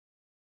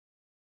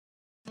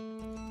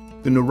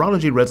The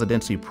neurology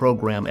residency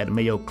program at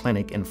Mayo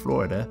Clinic in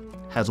Florida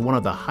has one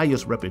of the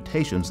highest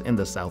reputations in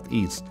the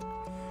Southeast.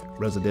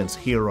 Residents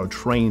here are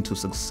trained to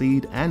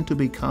succeed and to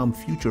become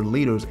future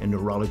leaders in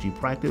neurology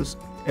practice,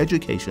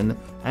 education,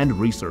 and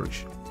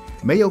research.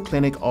 Mayo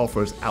Clinic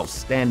offers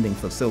outstanding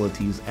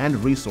facilities and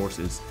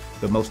resources,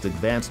 the most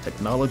advanced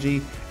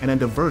technology, and a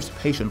diverse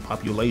patient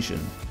population,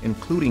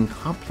 including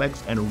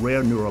complex and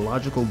rare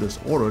neurological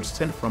disorders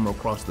sent from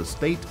across the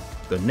state,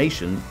 the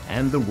nation,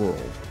 and the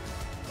world.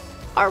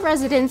 Our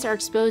residents are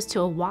exposed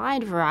to a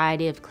wide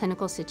variety of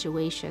clinical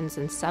situations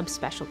and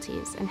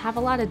subspecialties and have a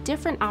lot of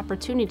different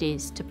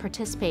opportunities to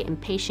participate in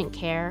patient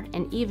care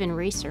and even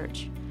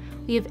research.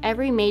 We have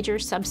every major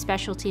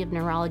subspecialty of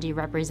neurology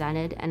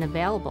represented and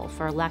available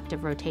for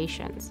elective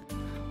rotations.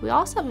 We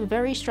also have a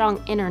very strong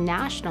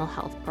international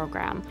health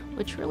program,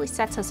 which really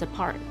sets us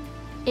apart.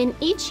 In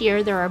each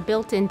year, there are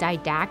built-in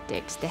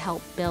didactics to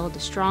help build a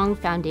strong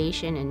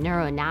foundation in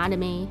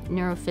neuroanatomy,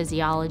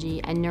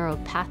 neurophysiology, and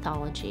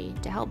neuropathology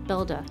to help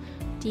build a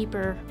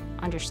deeper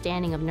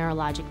understanding of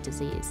neurologic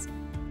disease.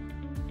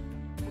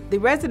 The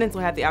residents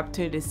will have the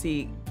opportunity to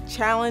see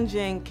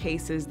challenging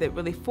cases that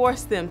really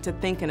force them to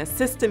think in a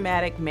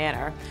systematic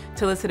manner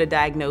to elicit a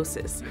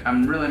diagnosis.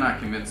 I'm really not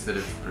convinced that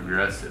it's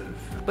progressive.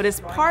 But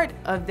as part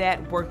of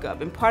that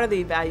workup and part of the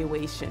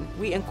evaluation,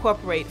 we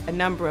incorporate a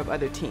number of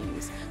other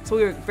teams. So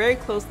we work very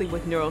closely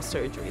with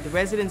neurosurgery. The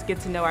residents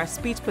get to know our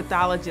speech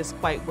pathologists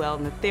quite well,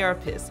 and the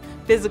therapists,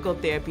 physical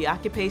therapy,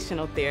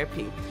 occupational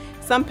therapy.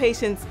 Some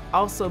patients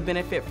also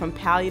benefit from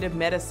palliative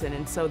medicine,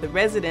 and so the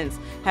residents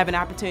have an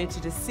opportunity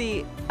to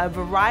see a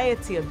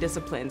variety of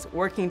disciplines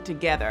working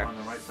together.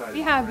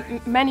 We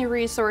have many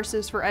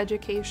resources for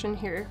education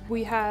here.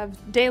 We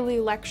have daily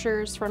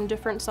lectures from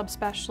different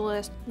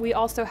subspecialists. We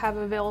also have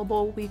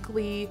available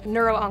weekly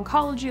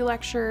neuro-oncology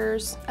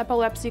lectures,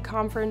 epilepsy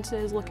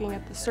conferences looking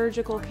at the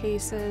surgical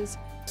cases.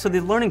 So the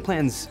learning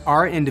plans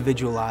are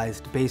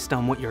individualized based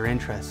on what your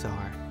interests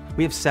are.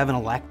 We have 7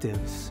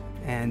 electives.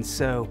 And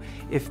so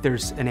if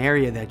there's an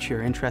area that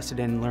you're interested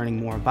in learning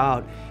more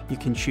about, you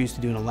can choose to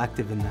do an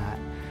elective in that.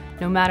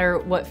 No matter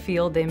what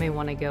field they may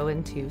want to go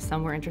into,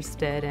 some were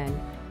interested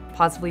in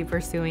possibly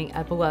pursuing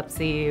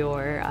epilepsy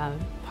or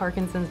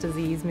Parkinson's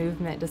disease,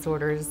 movement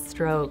disorders,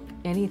 stroke,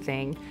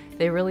 anything.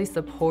 They really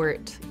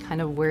support kind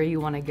of where you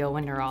want to go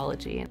in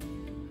neurology.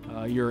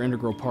 You're an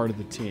integral part of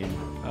the team.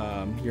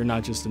 You're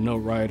not just a note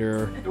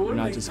writer, you're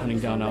not just hunting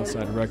down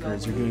outside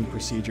records, you're doing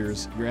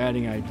procedures, you're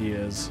adding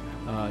ideas,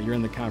 you're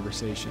in the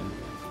conversation.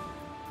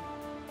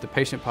 The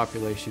patient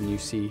population you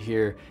see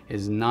here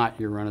is not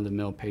your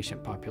run-of-the-mill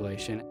patient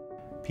population.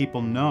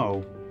 People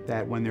know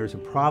that when there's a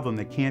problem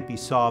that can't be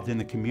solved in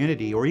the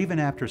community, or even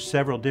after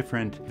several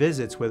different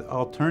visits with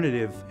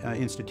alternative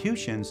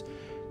institutions,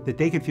 that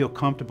they can feel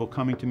comfortable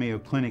coming to Mayo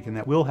Clinic and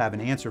that we'll have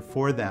an answer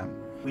for them.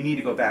 We need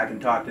to go back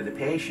and talk to the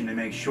patient and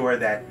make sure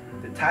that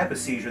the type of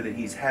seizure that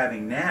he's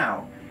having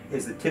now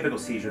is the typical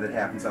seizure that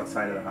happens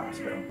outside of the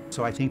hospital.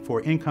 So I think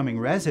for incoming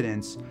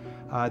residents,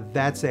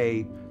 that's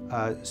a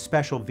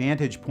special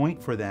vantage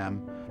point for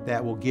them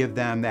that will give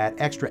them that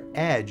extra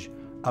edge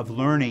of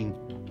learning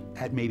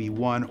at maybe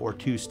 1 or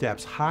 2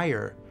 steps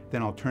higher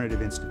than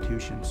alternative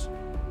institutions.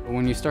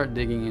 When you start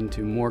digging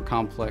into more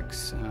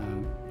complex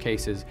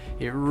cases,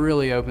 it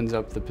really opens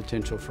up the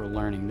potential for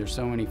learning. There's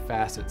so many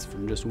facets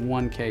from just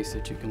one case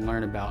that you can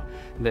learn about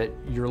that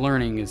your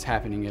learning is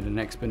happening at an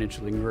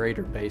exponentially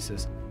greater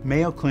basis.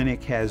 Mayo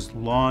Clinic has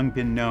long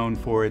been known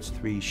for its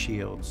 3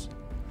 shields: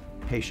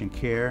 patient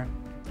care,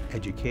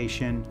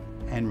 education,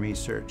 and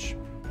research.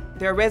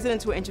 There are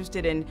residents who are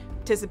interested in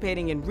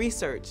participating in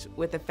research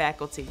with the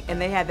faculty,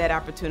 and they have that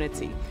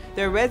opportunity.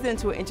 There are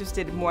residents who are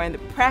interested more in the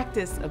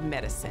practice of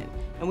medicine,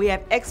 and we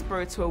have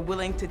experts who are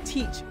willing to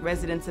teach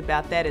residents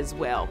about that as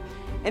well.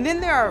 And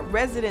then there are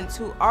residents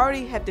who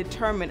already have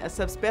determined a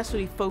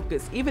subspecialty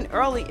focus even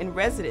early in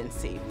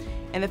residency,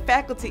 and the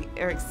faculty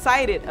are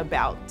excited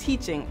about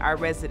teaching our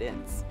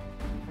residents.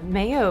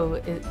 Mayo,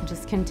 it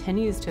just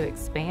continues to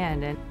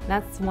expand, and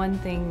that's one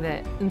thing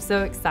that I'm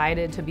so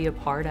excited to be a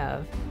part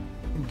of.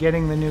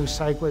 Getting the new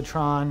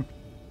cyclotron,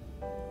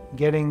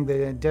 getting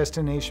the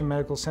Destination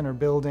Medical Center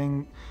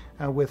building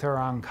with our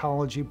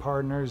oncology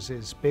partners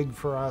is big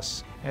for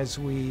us as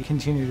we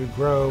continue to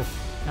grow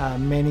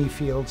many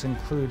fields,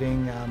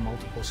 including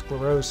multiple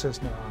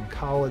sclerosis,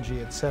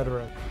 neuro-oncology,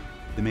 etc.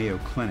 The Mayo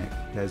Clinic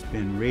has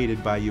been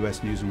rated by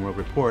U.S. News & World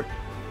Report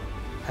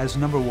as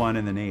 #1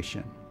 in the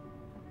nation.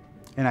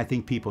 And I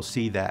think people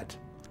see that.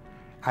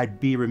 I'd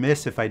be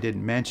remiss if I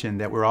didn't mention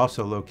that we're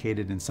also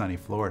located in sunny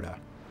Florida.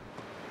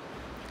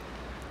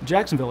 The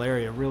Jacksonville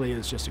area really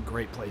is just a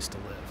great place to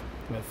live.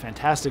 We have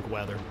fantastic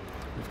weather.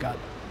 We've got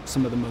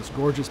some of the most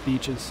gorgeous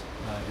beaches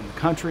in the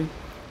country.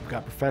 We've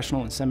got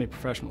professional and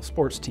semi-professional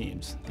sports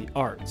teams, the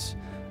arts,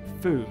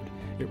 food.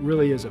 It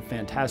really is a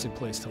fantastic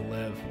place to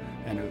live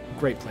and a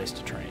great place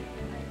to train.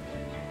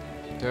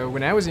 So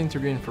when I was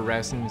interviewing for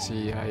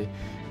residency, I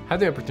had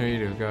the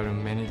opportunity to go to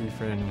many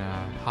different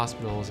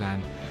hospitals,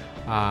 and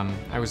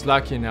I was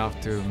lucky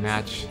enough to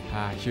match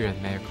here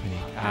at Mayo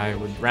Clinic. I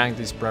would rank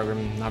this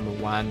program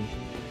 #1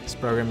 This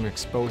program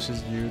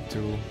exposes you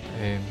to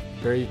a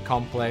very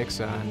complex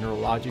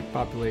neurologic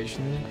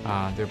population.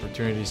 The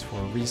opportunities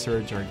for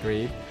research are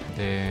great.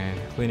 The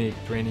clinic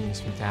training is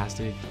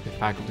fantastic. The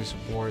faculty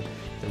support,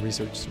 the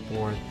research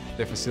support,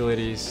 the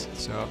facilities.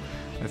 So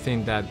I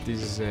think that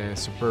this is a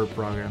superb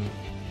program,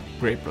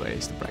 great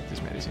place to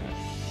practice medicine.